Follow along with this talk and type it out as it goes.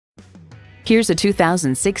Here's a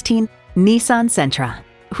 2016 Nissan Sentra.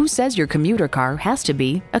 Who says your commuter car has to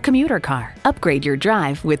be a commuter car? Upgrade your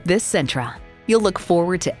drive with this Sentra. You'll look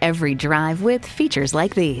forward to every drive with features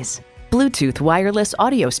like these: Bluetooth wireless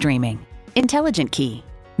audio streaming, intelligent key,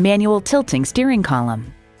 manual tilting steering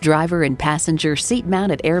column, driver and passenger seat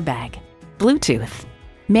mounted airbag, Bluetooth,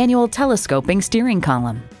 manual telescoping steering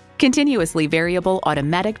column, continuously variable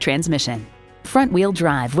automatic transmission, front wheel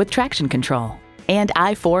drive with traction control, and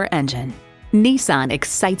i4 engine. Nissan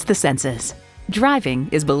excites the senses. Driving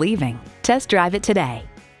is believing. Test drive it today.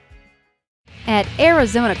 At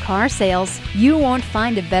Arizona Car Sales, you won't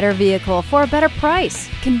find a better vehicle for a better price.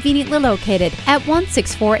 Conveniently located at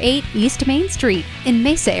 1648 East Main Street in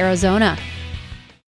Mesa, Arizona.